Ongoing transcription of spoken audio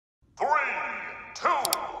2,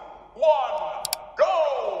 1,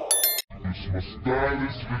 go! My style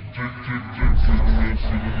is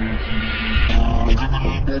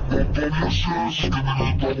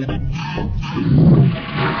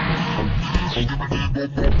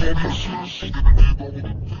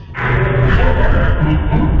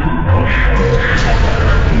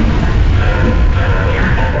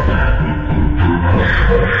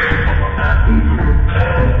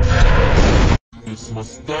my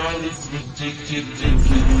style is ridiculous.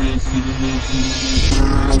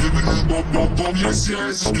 Yes,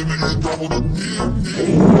 yes, give me double the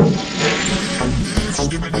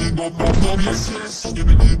give me double yes, yes, give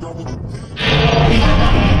me double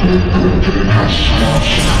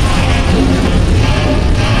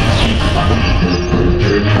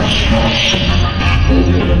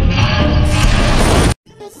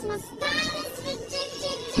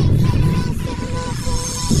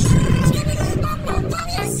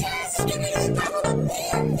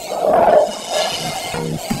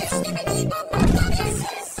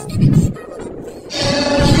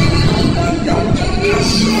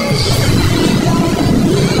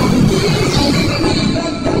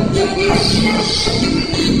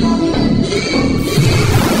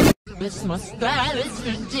my style is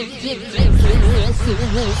ridiculous.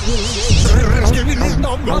 Give me this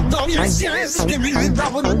no, yes, yes. Give me this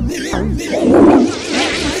double, give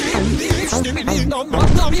me this no,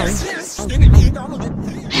 yes, yes. Give me this double.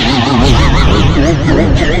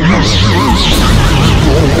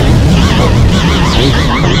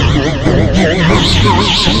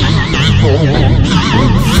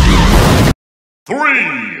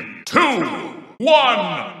 3, 2,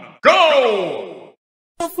 1, go!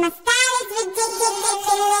 My style is ridiculous.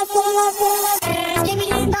 Give me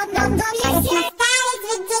this yes, my style is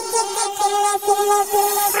ridiculous.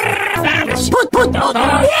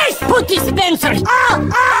 Yes, put dispenser.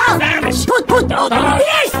 Put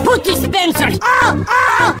yes, put dispenser.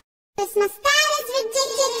 My style is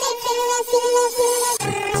ridiculous.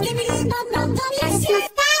 Give me this yes, my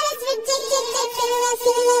style is ridiculous.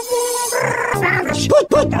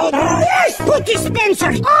 Yes, put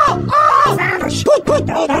dispenser. Put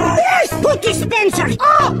yes, put dispenser.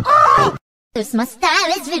 My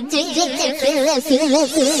style is ridiculous.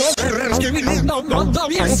 Give me this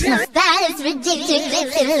yes, my style is ridiculous.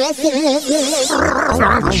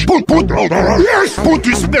 Yes, put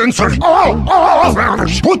dispenser.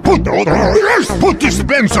 Put yes, put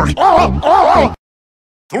dispenser.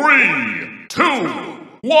 3, 2,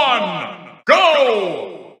 1, go!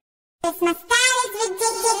 My style is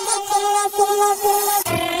ridiculous.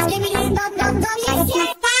 Give me this yes, my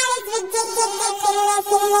style is ridiculous.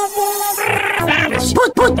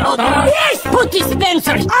 Yes, put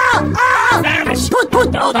dispenser.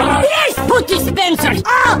 Put yes, put dispenser.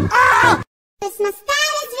 My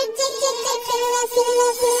style is ridiculous.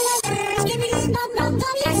 Give me this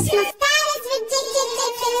yes, my style is ridiculous.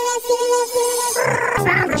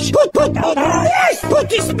 Yes, put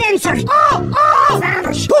dispenser.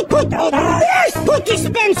 Put yes, put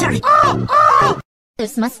dispenser.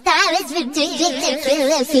 My style is ridiculous.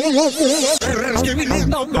 Give me this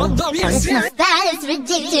My style is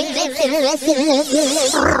ridiculous. Put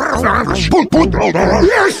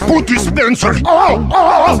yes, put dispenser.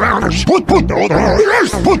 Put yes,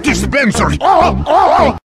 put dispenser.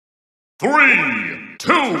 3,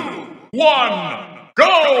 2, 1, go!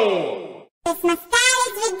 My style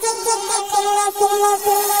is ridiculous.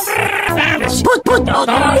 Put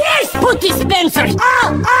yes, put dispenser.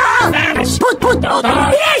 Put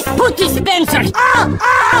yes, put dispenser.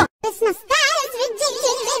 My style is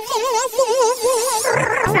ridiculous.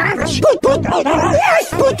 Put yes,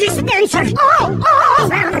 put dispenser. Put yes, put dispenser. My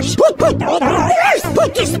style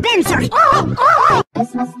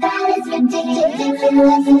is ridiculous.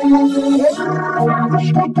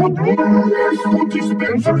 Put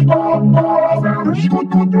dispenser.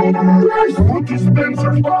 Put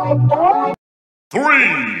dispenser.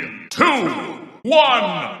 3, 2,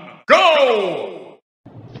 1, go!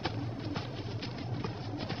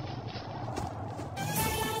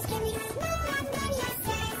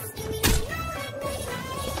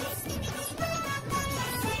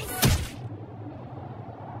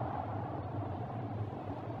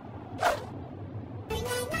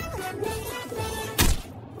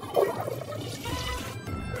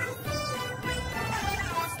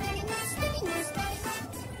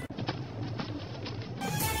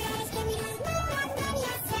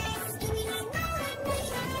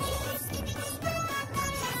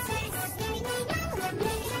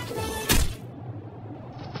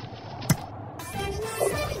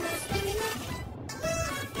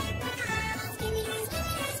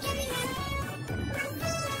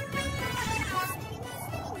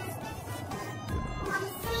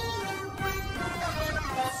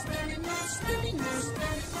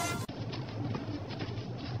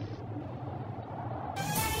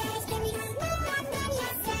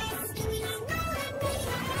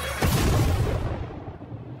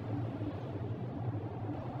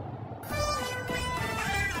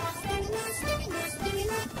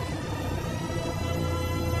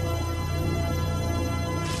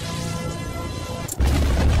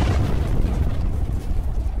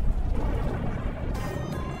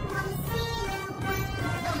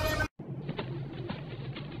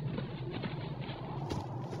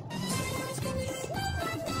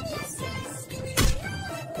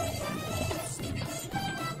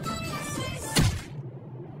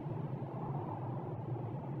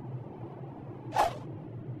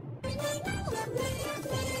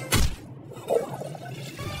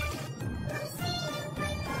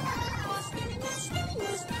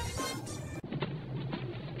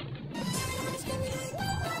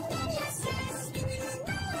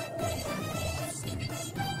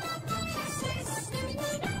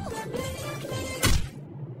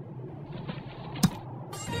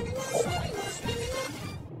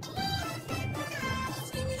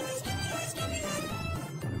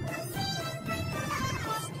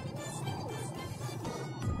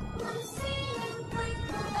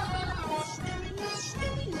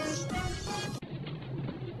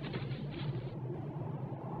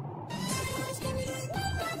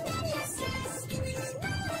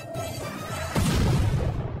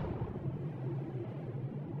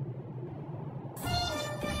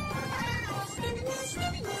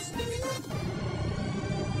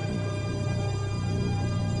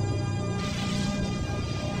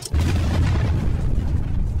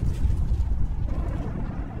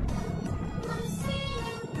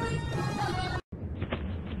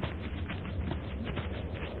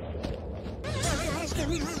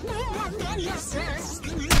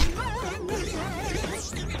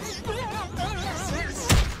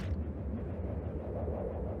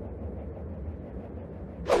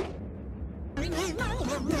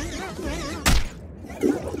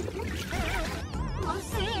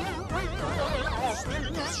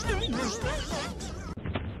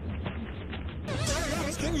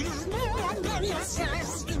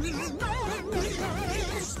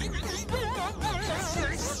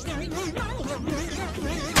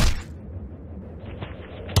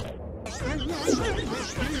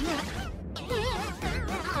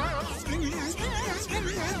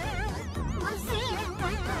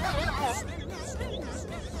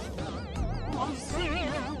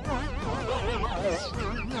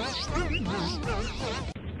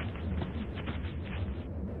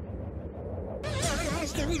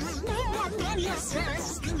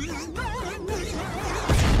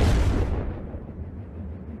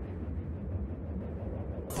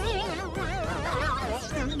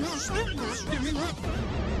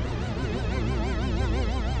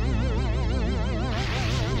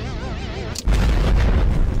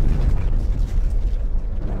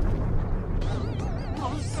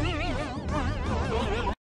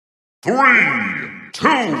 Three, two,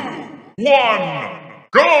 one,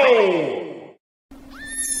 go!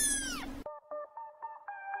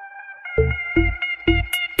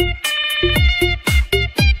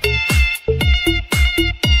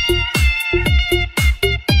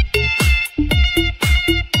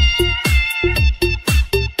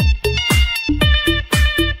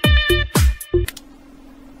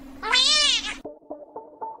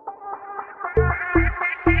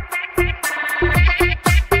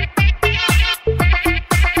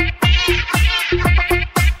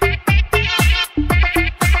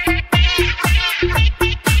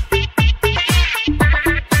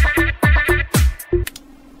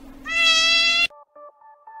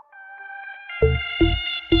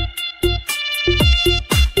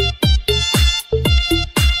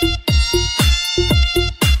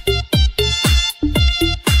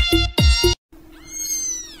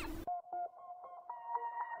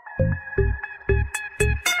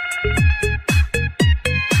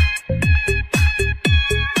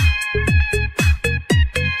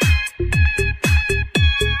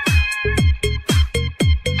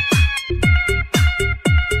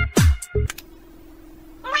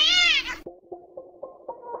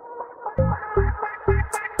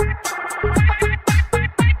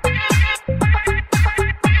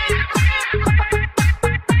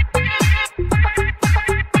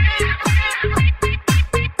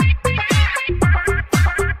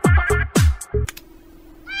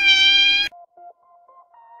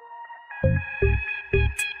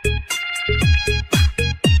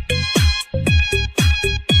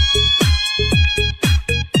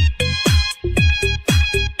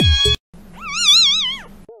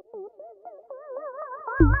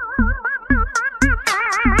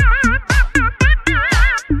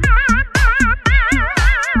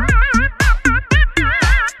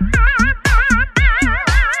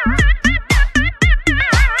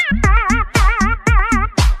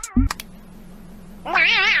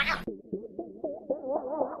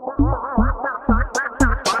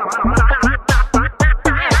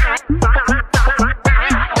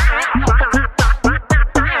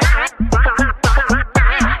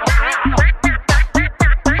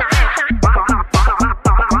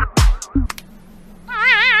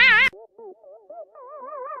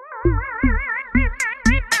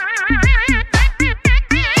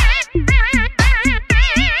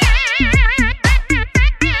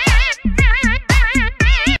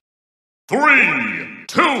 Three,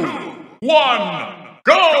 two, one,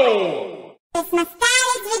 go! It's my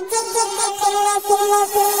style is ridiculous.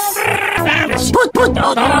 Put,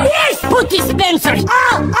 yes, put dispensers.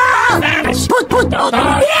 Put,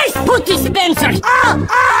 yes, put dispensers.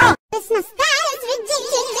 It's my style is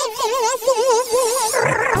ridiculous.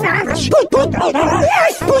 Put,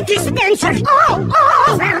 yes, put dispensers.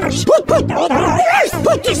 Put, yes,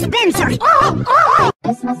 put dispensers.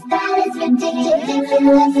 It's my style is ridiculous.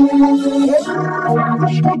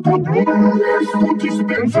 Put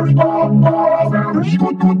dispensers,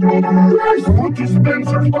 put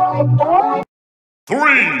dispensers, 3,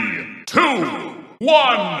 2,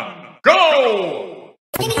 1, go!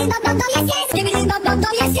 Skibidi Battles, yes yes. Skibidi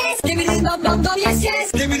Battles, yes yes. Skibidi Battles, yes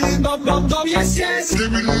yes. Skibidi Battles, yes yes.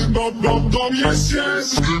 Skibidi Battles, yes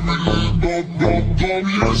yes. Skibidi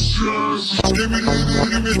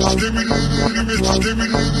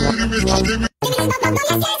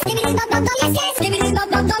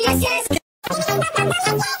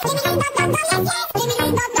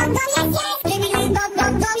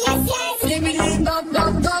Skibidi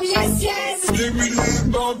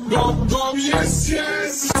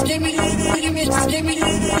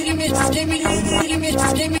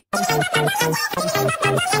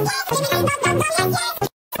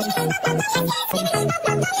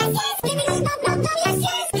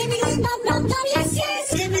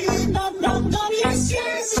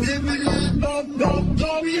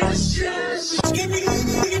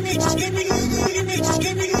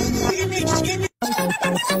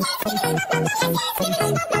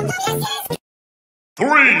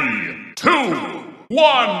Three, two,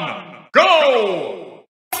 one, go!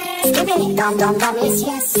 Skibidi dum dum dum yes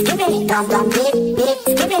yes. Skibidi dum dum beep beep.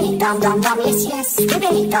 Skibidi dum dum dum yes yes.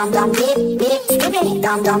 Skibidi dum dum beep beep. Skibidi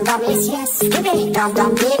dum dum dum yes yes. Skibidi dum dum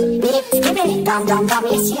beep beep. Skibidi dum dum dum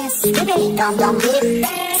yes yes. Skibidi dum dum beep.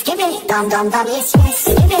 Skibidi dum dum dum yes yes.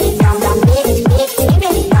 Skibidi dum dum beep beep.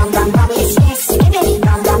 Skibidi dum dum dum yes yes. Skibidi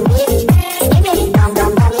dum dum beep. Skibidi dum dum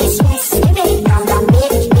dum yes yes. Skibidi dum dum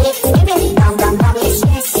beep beep. Skibidi dum dum dum yes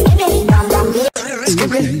yes. Skibidi dum dum beep.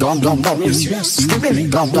 Skibidi dum dum dum yes yes. Skibidi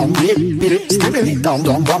dum dum beep beep. Skibidi dum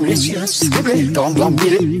dum dum yes yes. Skibidi dum dum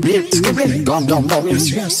beep beep. Skibidi dum dum dum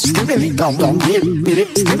yes yes. Skibidi dum dum beep beep.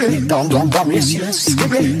 Skibidi dum dum dum yes yes.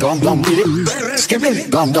 Skibidi dum dum beep. Skibidi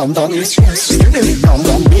dum dum dum yes yes. Skibidi dum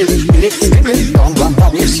dum beep beep. Skibidi dum dum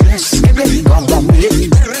dum yes yes. Skibidi dum dum beep.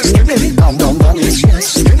 Skibidi dum dum dum yes yes.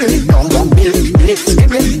 Skibidi dum dum beep beep.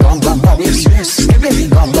 Skibidi dum dum dum yes yes. Skibidi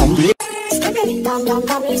dum dum beep. Skibidi dum dum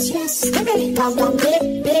dum yes yes. Skibidi dum dum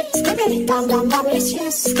beep beep. Skibidi dum dum dum yes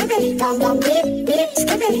yes. Skibidi dum dum beep beep.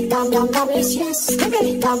 Skibidi dum dum dum yes yes.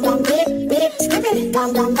 Skibidi dum dum beep beep. Skibidi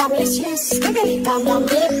dum dum dum yes yes. Skibidi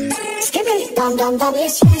dum dum beep. Skibidi dum dum dum yes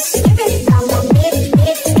yes. Skibidi dum dum beep beep.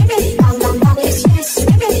 Skibidi dum dum dum yes yes.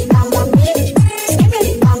 Skibidi dum dum beep.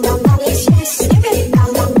 Skibidi dum dum dum yes yes. Skibidi dum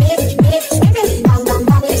dum beep beep. Skibidi dum dum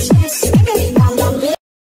dum yes yes. Skibidi dum dum beep.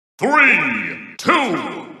 3, 2,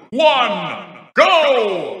 1, go!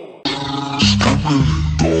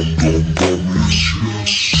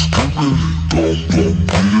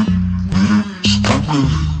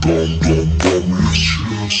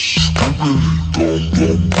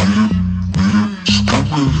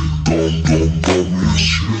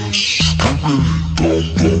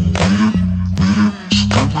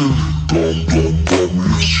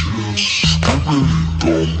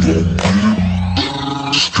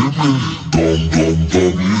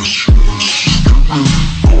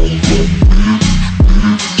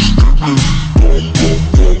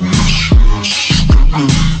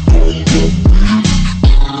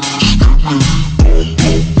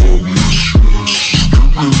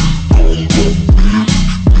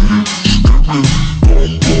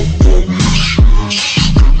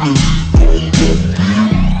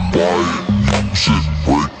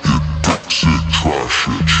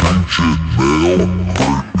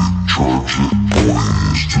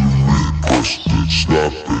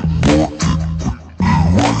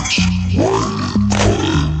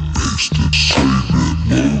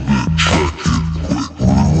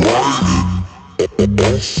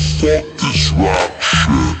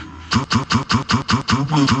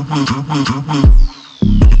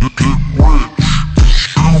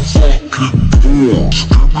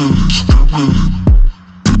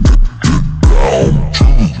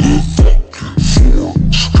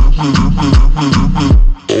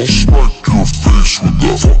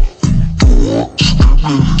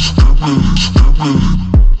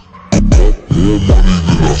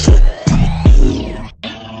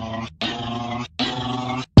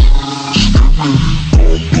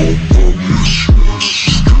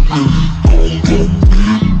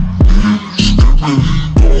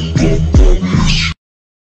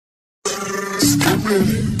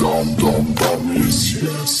 Skibidi dum dum dum yes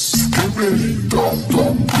yes. Skibidi dum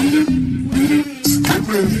dum beep beep.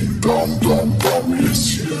 Skibidi dum dum dum yes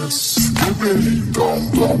yes. Skibidi dum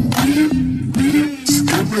dum beep beep.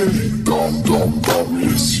 Skibidi dum dum dum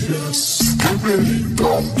yes yes. Skibidi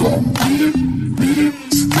dum dum beep beep.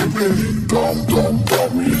 Skibidi dum dum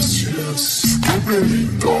dum yes yes. Skibidi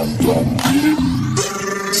dum dum beep.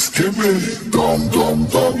 Skibidi dum dum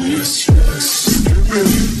dum yes yes.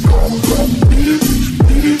 Skibidi dum dum beep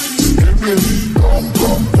beep. Skibidi dum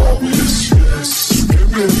dum dum yes yes.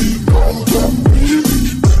 Skibidi dum dum beep.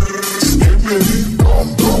 Skibidi dum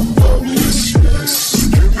dum dum yes yes.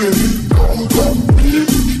 Skibidi dum dum beep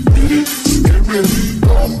beep. Skibidi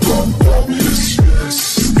dum dum dum yes yes.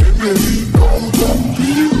 Skibidi dum dum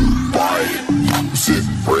beep. Buy it, use it,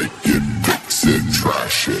 break it, fix it,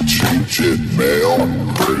 trash it, change it, mail,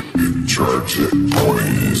 break it, charge it,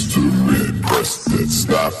 point to it, press it,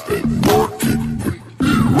 snap it, work it,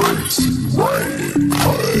 erase it, write it,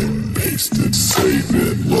 cut it, paste it, save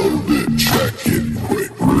it, load it, check it,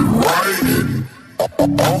 quick rewrite it.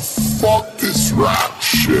 Oh, fuck this rap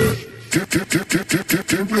shit. Get rich,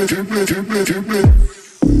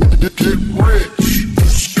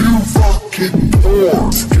 you fucking poor.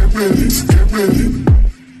 Skibidi.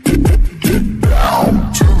 Get down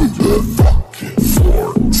to the fucking floor.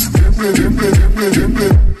 Skibidi.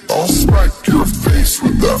 I'll smack your face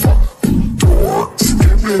with that fucking door.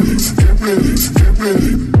 Skibidi.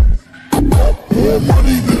 I got more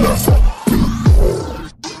money than I fucking know.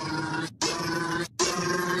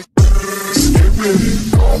 Skibidi,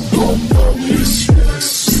 dum yes yes.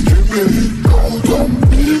 Skibidi, dum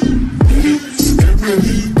beep beep.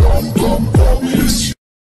 Skibidi, dum yes.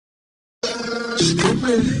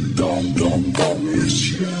 Skibidi, dum yes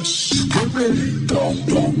yes. Skibidi, dum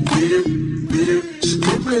beep beep.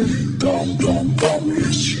 Skibidi, dum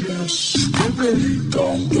yes yes. Skibidi,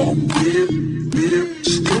 dum beep beep.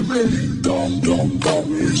 Skibidi, dum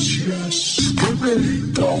yes yes. Skibidi,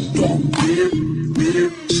 dum beep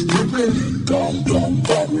beep. Skibidi, dum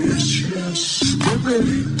yes yes.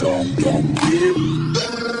 Skibidi, dum beep.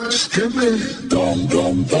 Skibidi, dum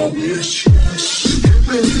yes yes.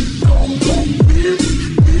 Skibidi, dum beep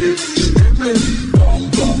beep. Skibidi,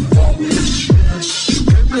 dum yes yes.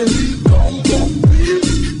 Skibidi, dum beep.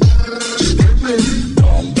 Skibidi,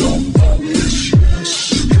 dum yes yes.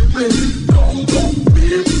 Skibidi, dum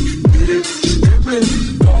beep beep. Skibidi,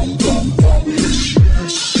 dum yes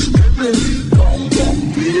yes. Skibidi, dum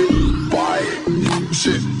beep. Buy it, use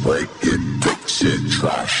it, break it, fix it,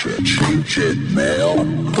 trash it, change it, mail,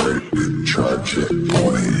 break it, charge it.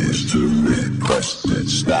 Point is to it, press it,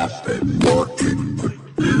 snap it, work it, put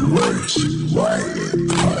erase it, write it,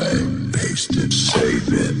 cut it, paste it,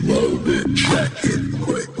 save it, load it, check it,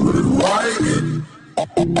 quick, rewrite it.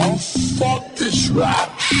 Oh, fuck this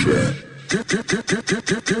rap shit. Get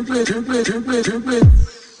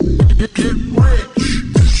rich,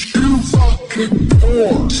 you fucking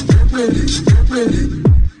poor. Skibidi.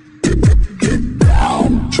 Get down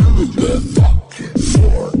to the fucking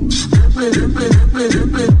floor. Skibidi.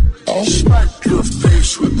 I'll smack your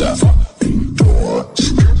face with that fucking door.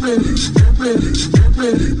 Skibidi.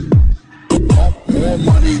 I got more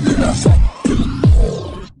money than I fucking